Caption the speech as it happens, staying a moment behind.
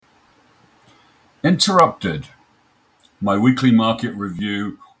Interrupted, my weekly market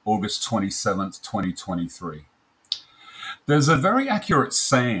review, August 27th, 2023. There's a very accurate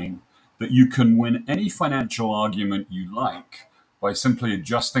saying that you can win any financial argument you like by simply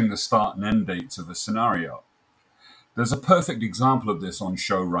adjusting the start and end dates of a scenario. There's a perfect example of this on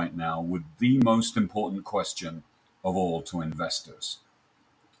show right now with the most important question of all to investors.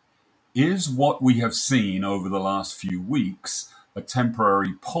 Is what we have seen over the last few weeks a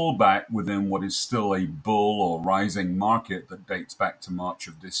temporary pullback within what is still a bull or rising market that dates back to March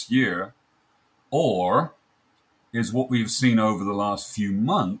of this year? Or is what we've seen over the last few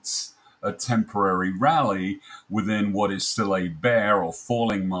months a temporary rally within what is still a bear or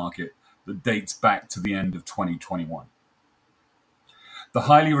falling market that dates back to the end of 2021? The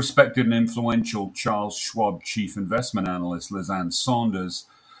highly respected and influential Charles Schwab chief investment analyst Lisanne Saunders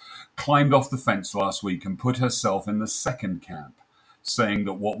climbed off the fence last week and put herself in the second camp, saying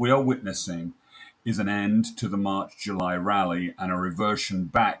that what we are witnessing is an end to the March-July rally and a reversion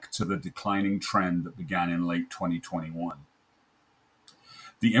back to the declining trend that began in late 2021.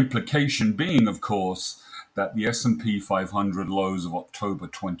 The implication being, of course, that the S&P 500 lows of October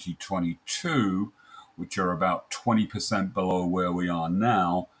 2022, which are about 20% below where we are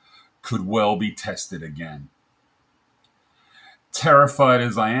now, could well be tested again. Terrified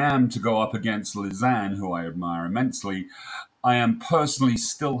as I am to go up against Lisanne, who I admire immensely, I am personally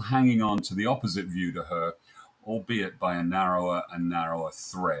still hanging on to the opposite view to her, albeit by a narrower and narrower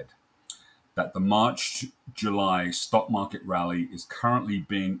thread, that the March-July stock market rally is currently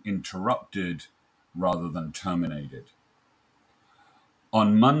being interrupted rather than terminated.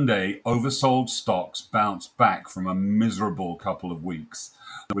 On Monday, oversold stocks bounced back from a miserable couple of weeks,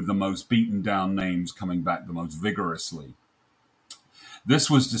 with the most beaten down names coming back the most vigorously.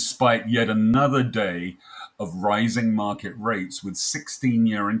 This was despite yet another day of rising market rates, with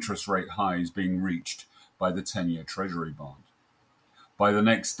 16-year interest rate highs being reached by the 10-year Treasury bond. By the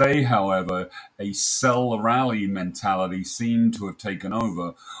next day, however, a sell rally mentality seemed to have taken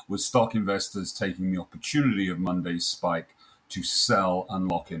over, with stock investors taking the opportunity of Monday's spike to sell and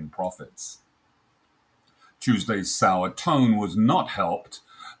lock in profits. Tuesday's sour tone was not helped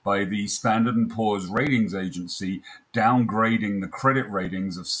by the Standard & Poor's ratings agency downgrading the credit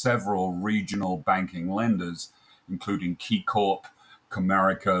ratings of several regional banking lenders, including KeyCorp,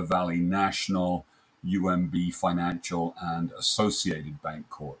 Comerica, Valley National, UMB Financial, and Associated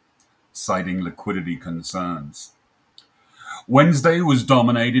Bancorp, citing liquidity concerns. Wednesday was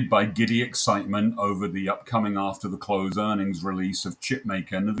dominated by giddy excitement over the upcoming after-the-close earnings release of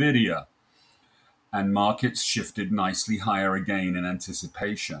chipmaker NVIDIA, and markets shifted nicely higher again in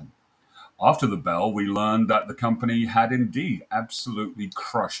anticipation. After the bell, we learned that the company had indeed absolutely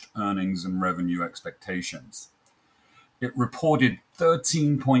crushed earnings and revenue expectations. It reported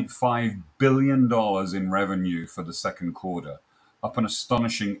 $13.5 billion in revenue for the second quarter, up an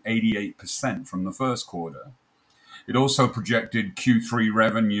astonishing 88% from the first quarter. It also projected Q3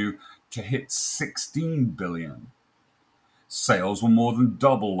 revenue to hit $16 billion. Sales were more than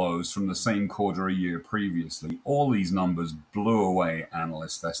double those from the same quarter a year previously. All these numbers blew away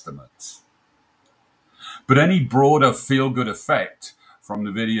analyst estimates. But any broader feel-good effect from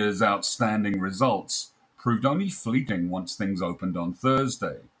NVIDIA's outstanding results proved only fleeting once things opened on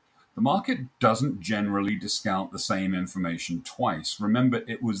Thursday. The market doesn't generally discount the same information twice. Remember,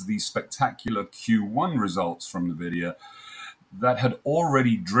 it was the spectacular Q1 results from NVIDIA that had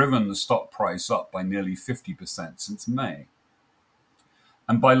already driven the stock price up by nearly 50% since May.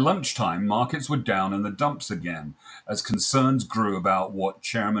 And by lunchtime, markets were down in the dumps again, as concerns grew about what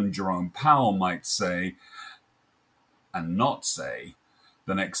Chairman Jerome Powell might say and not say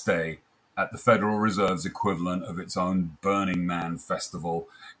the next day at the Federal Reserve's equivalent of its own Burning Man festival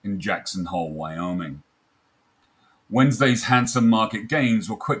in Jackson Hole, Wyoming. Wednesday's handsome market gains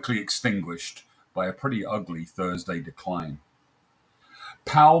were quickly extinguished by a pretty ugly Thursday decline.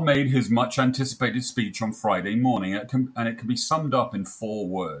 Powell made his much-anticipated speech on Friday morning, and it can be summed up in 4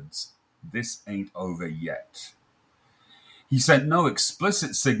 words. This ain't over yet. He sent no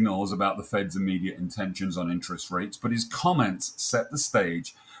explicit signals about the Fed's immediate intentions on interest rates, but his comments set the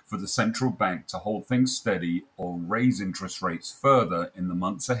stage for the central bank to hold things steady or raise interest rates further in the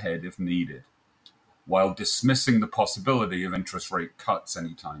months ahead if needed, while dismissing the possibility of interest rate cuts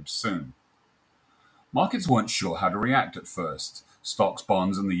anytime soon. Markets weren't sure how to react at first. Stocks,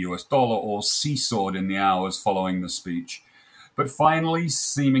 bonds, and the US dollar all seesawed in the hours following the speech, but finally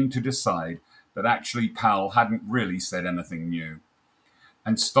seeming to decide that actually Powell hadn't really said anything new,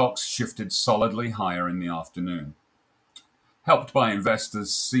 and stocks shifted solidly higher in the afternoon. Helped by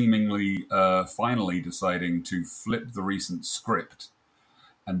investors seemingly finally deciding to flip the recent script,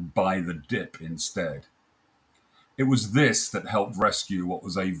 and buy the dip instead. It was this that helped rescue what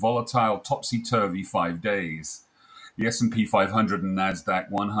was a volatile, topsy-turvy 5 days. The S&P 500 and NASDAQ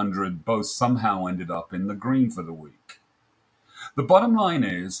 100 both somehow ended up in the green for the week. The bottom line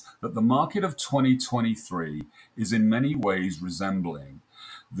is that the market of 2023 is in many ways resembling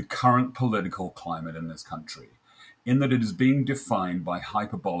the current political climate in this country, in that it is being defined by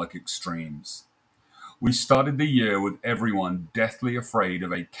hyperbolic extremes. We started the year with everyone deathly afraid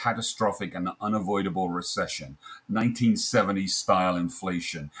of a catastrophic and unavoidable recession, 1970s-style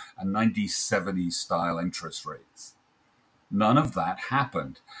inflation, and 1970s-style interest rates. None of that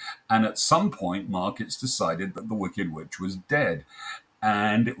happened, and at some point markets decided that the Wicked Witch was dead,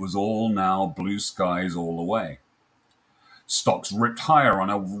 and it was all now blue skies all the way. Stocks ripped higher on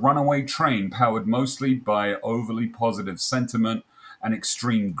a runaway train powered mostly by overly positive sentiment and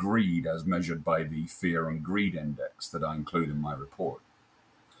extreme greed as measured by the Fear and Greed Index that I include in my report.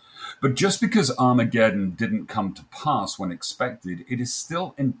 But just because Armageddon didn't come to pass when expected, it is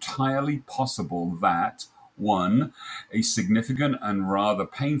still entirely possible that, 1, a significant and rather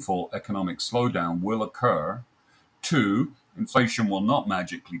painful economic slowdown will occur, 2, inflation will not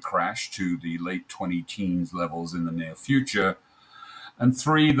magically crash to the late 20-teens levels in the near future, and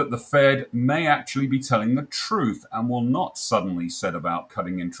 3, that the Fed may actually be telling the truth and will not suddenly set about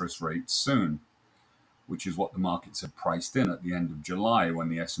cutting interest rates soon, which is what the markets had priced in at the end of July when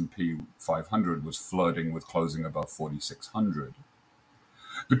the S&P 500 was flirting with closing above 4,600.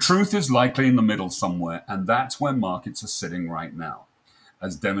 The truth is likely in the middle somewhere, and that's where markets are sitting right now,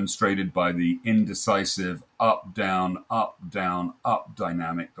 as demonstrated by the indecisive up, down, up, down, up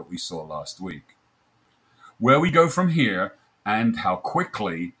dynamic that we saw last week. Where we go from here, and how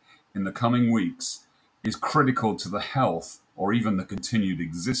quickly in the coming weeks, is critical to the health or even the continued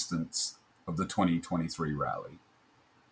existence of the 2023 rally.